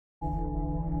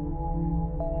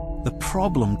The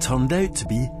problem turned out to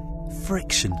be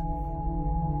friction.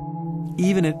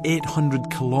 Even at 800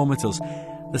 kilometres,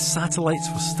 the satellites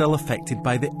were still affected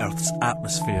by the Earth's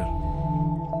atmosphere.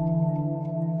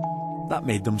 That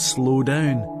made them slow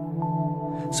down.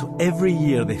 So every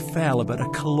year they fell about a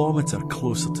kilometre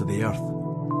closer to the Earth.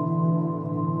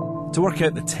 To work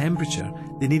out the temperature,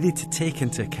 they needed to take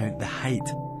into account the height.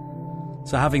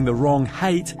 So having the wrong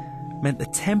height meant the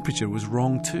temperature was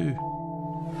wrong too.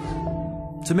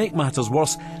 To make matters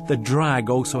worse, the drag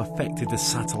also affected the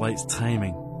satellite's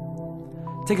timing.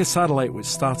 Take a satellite which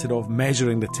started off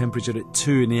measuring the temperature at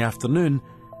 2 in the afternoon.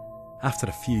 After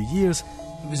a few years,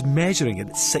 it was measuring it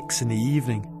at 6 in the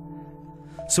evening.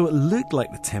 So it looked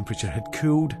like the temperature had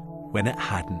cooled when it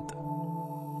hadn't.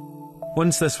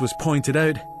 Once this was pointed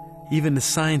out, even the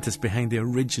scientists behind the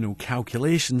original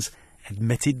calculations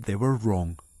admitted they were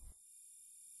wrong.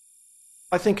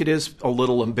 I think it is a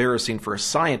little embarrassing for a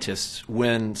scientist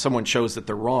when someone shows that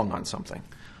they're wrong on something.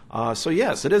 So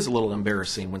yes, it is a little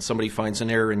embarrassing when somebody finds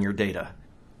an error in your data.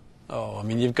 Oh, I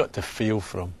mean, you've got to feel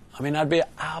for them. I mean, I'd be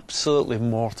absolutely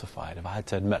mortified if I had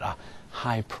to admit a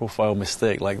high-profile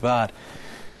mistake like that.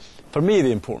 For me,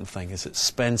 the important thing is that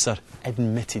Spencer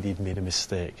admitted he'd made a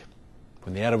mistake.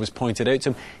 When the error was pointed out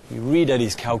to him, he redid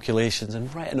his calculations,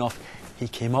 and right enough, he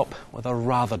came up with a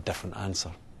rather different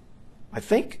answer. I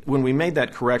think when we made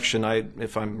that correction,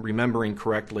 if I'm remembering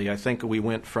correctly, I think we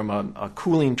went from a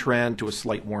cooling trend to a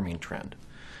slight warming trend.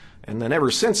 And then ever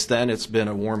since then, it's been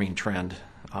a warming trend,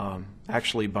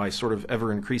 actually by sort of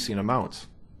ever-increasing amounts.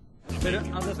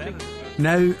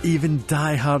 Now even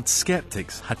die-hard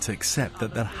skeptics had to accept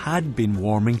that there had been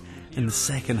warming in the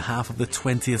second half of the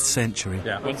 20th century.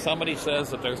 Yeah. When somebody says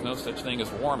that there's no such thing as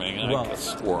warming, I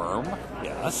squirm.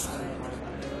 Yes.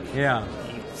 Yeah.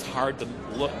 It's hard to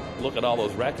look at all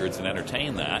those records and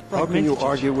entertain that. How can you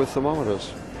argue with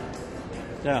thermometers?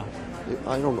 Yeah.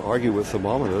 I don't argue with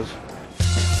thermometers.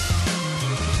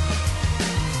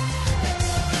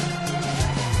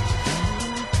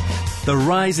 The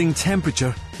rising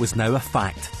temperature was now a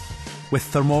fact, with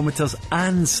thermometers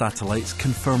and satellites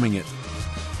confirming it.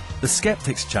 The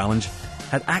skeptics' challenge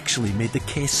had actually made the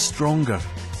case stronger.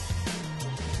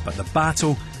 But the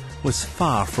battle was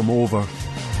far from over.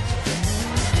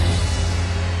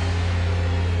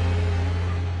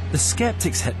 The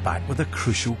skeptics hit back with a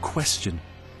crucial question.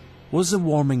 Was the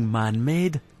warming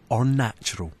man-made or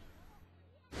natural?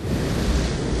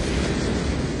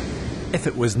 If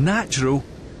it was natural,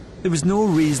 there was no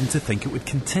reason to think it would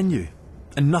continue,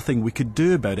 and nothing we could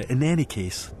do about it in any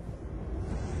case.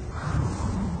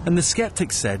 And the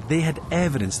skeptics said they had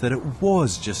evidence that it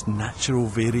was just natural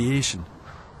variation,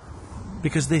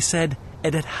 because they said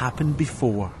it had happened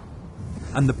before,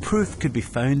 and the proof could be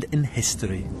found in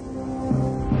history.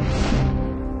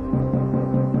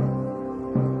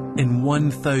 In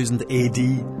 1000 AD,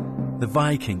 the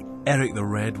Viking Eric the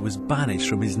Red was banished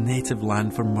from his native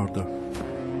land for murder.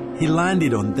 He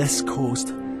landed on this coast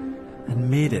and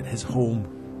made it his home.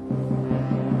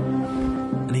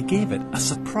 And he gave it a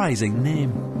surprising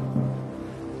name.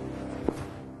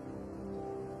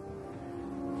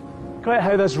 Quite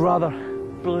how this rather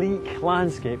bleak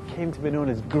landscape came to be known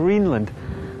as Greenland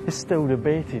is still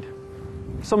debated.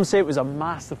 Some say it was a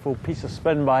masterful piece of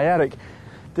spin by Eric,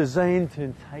 designed to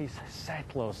entice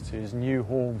settlers to his new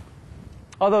home.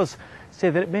 Others say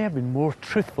that it may have been more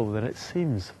truthful than it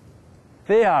seems.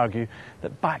 They argue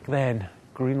that back then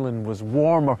Greenland was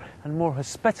warmer and more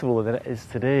hospitable than it is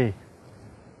today.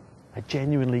 A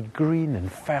genuinely green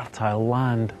and fertile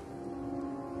land.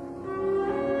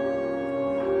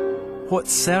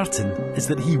 What's certain is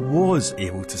that he was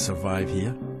able to survive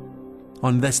here.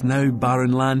 On this now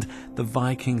barren land, the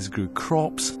Vikings grew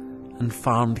crops and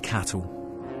farmed cattle.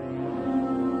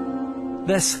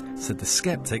 This, said the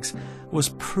skeptics, was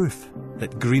proof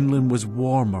that Greenland was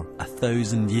warmer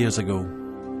 1,000 years ago.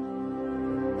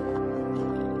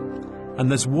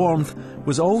 And this warmth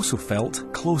was also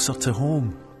felt closer to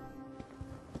home.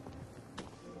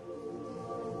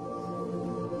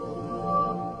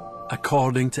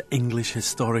 According to English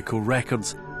historical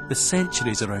records, the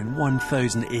centuries around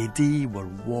 1000 AD were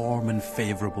warm and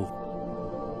favourable.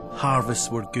 Harvests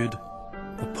were good,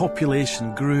 the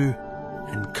population grew,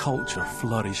 and culture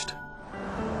flourished.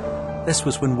 This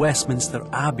was when Westminster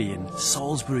Abbey and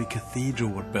Salisbury Cathedral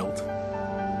were built.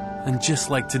 And just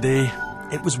like today,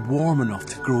 it was warm enough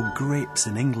to grow grapes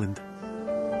in England.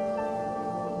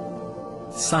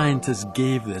 Scientists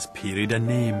gave this period a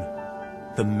name,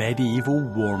 the Medieval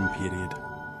Warm Period.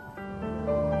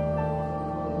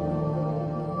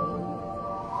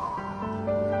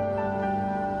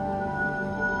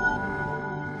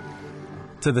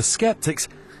 To the skeptics,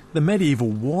 The medieval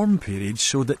warm period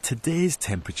showed that today's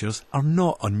temperatures are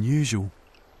not unusual.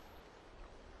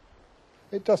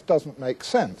 It just doesn't make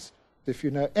sense if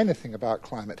you know anything about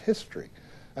climate history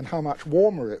and how much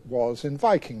warmer it was in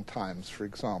Viking times, for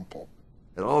example.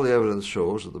 And all the evidence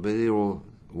shows that the medieval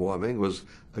warming was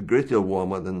a great deal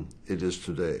warmer than it is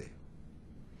today.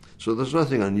 So there's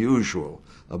nothing unusual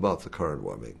about the current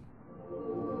warming.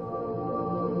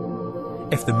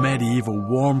 If the medieval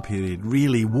warm period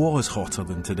really was hotter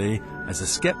than today, as the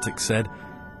skeptics said,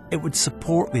 it would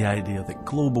support the idea that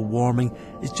global warming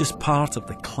is just part of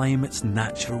the climate's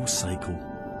natural cycle.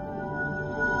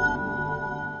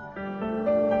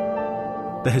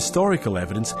 The historical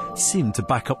evidence seemed to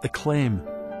back up the claim.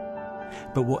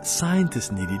 But what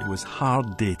scientists needed was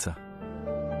hard data.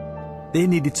 They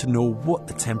needed to know what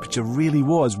the temperature really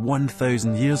was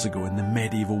 1,000 years ago in the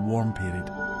medieval warm period.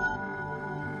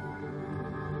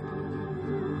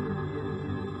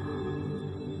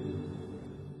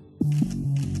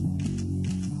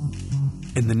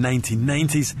 In the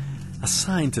 1990s, a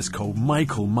scientist called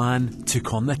Michael Mann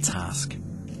took on the task.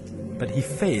 But he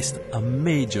faced a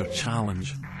major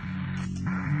challenge.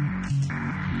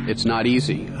 It's not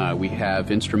easy. We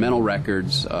have instrumental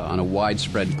records on a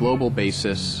widespread global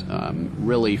basis,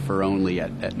 really for only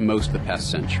at most the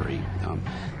past century.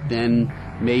 Then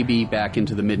maybe back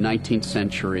into the mid-19th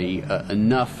century,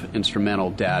 enough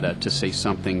instrumental data to say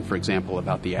something, for example,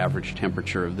 about the average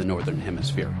temperature of the northern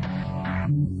hemisphere.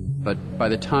 But by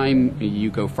the time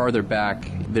you go farther back,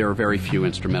 there are very few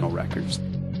instrumental records.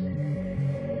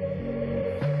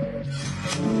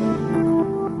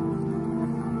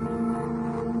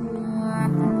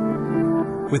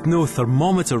 With no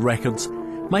thermometer records,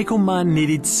 Michael Mann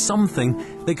needed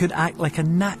something that could act like a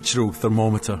natural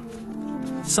thermometer.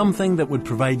 Something that would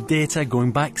provide data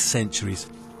going back centuries.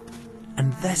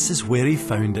 And this is where he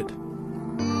found it.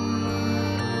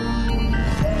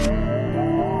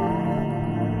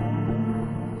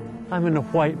 I'm in the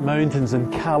White Mountains in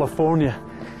California,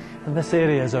 and this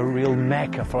area is a real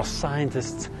mecca for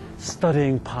scientists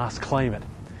studying past climate.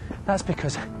 That's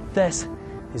because this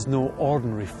is no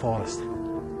ordinary forest.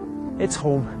 It's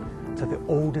home to the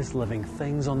oldest living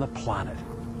things on the planet.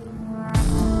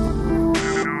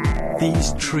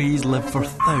 These trees live for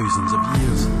thousands of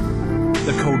years.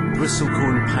 They're called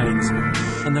bristlecone pines,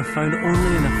 and they're found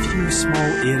only in a few small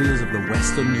areas of the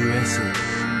western USA.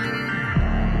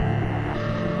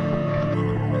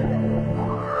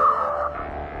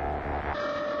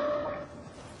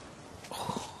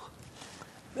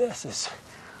 This is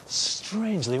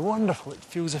strangely wonderful. It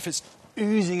feels as if it's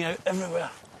oozing out everywhere.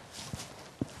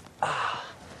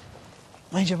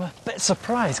 Mind you, I'm a bit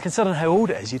surprised, considering how old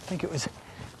it is. You'd think it was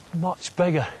much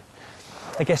bigger.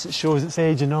 I guess it shows its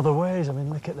age in other ways. I mean,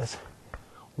 look at this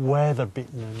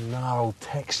weather-beaten and gnarled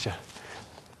texture.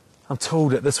 I'm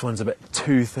told that this one's about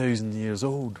 2,000 years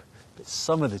old, but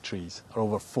some of the trees are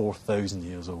over 4,000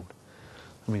 years old.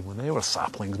 I mean, when they were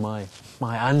saplings, my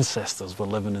ancestors were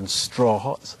living in straw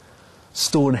huts.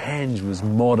 Stonehenge was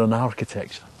modern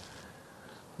architecture.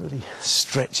 It really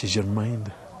stretches your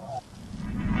mind.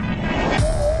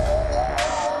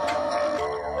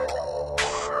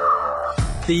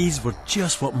 These were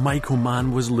just what Michael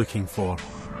Mann was looking for,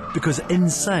 because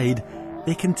inside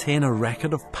they contain a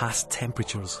record of past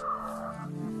temperatures.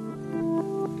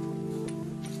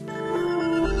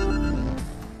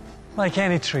 Like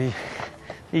any tree,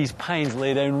 these pines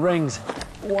lay down rings,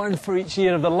 one for each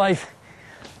year of their life.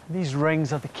 These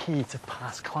rings are the key to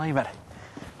past climate.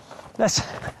 This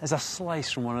is a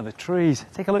slice from one of the trees.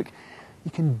 Take a look.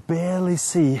 You can barely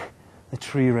see the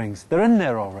tree rings. They're in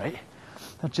there all right.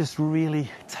 They're just really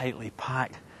tightly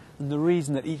packed. And the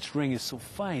reason that each ring is so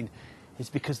fine is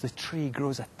because the tree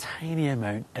grows a tiny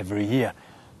amount every year.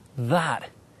 That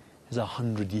is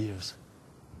 100 years.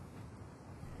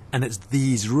 And it's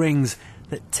these rings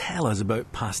that tell us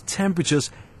about past temperatures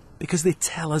because they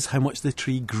tell us how much the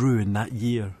tree grew in that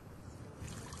year.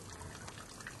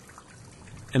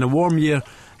 In a warm year,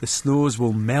 the snows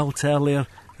will melt earlier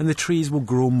and the trees will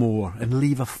grow more and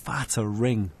leave a fatter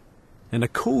ring. In a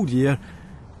cold year,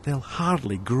 they'll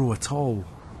hardly grow at all.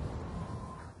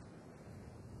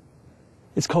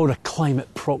 It's called a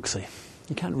climate proxy.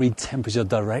 You can't read temperature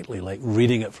directly like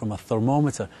reading it from a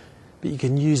thermometer, but you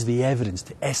can use the evidence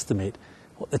to estimate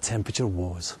what the temperature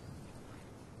was.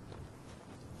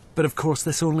 But of course,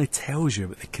 this only tells you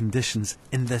about the conditions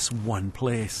in this one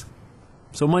place.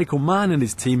 So Michael Mann and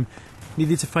his team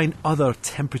needed to find other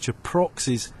temperature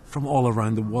proxies from all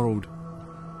around the world.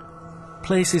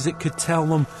 Places that could tell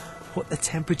them what the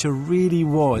temperature really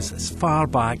was as far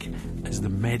back as the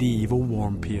medieval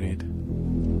warm period.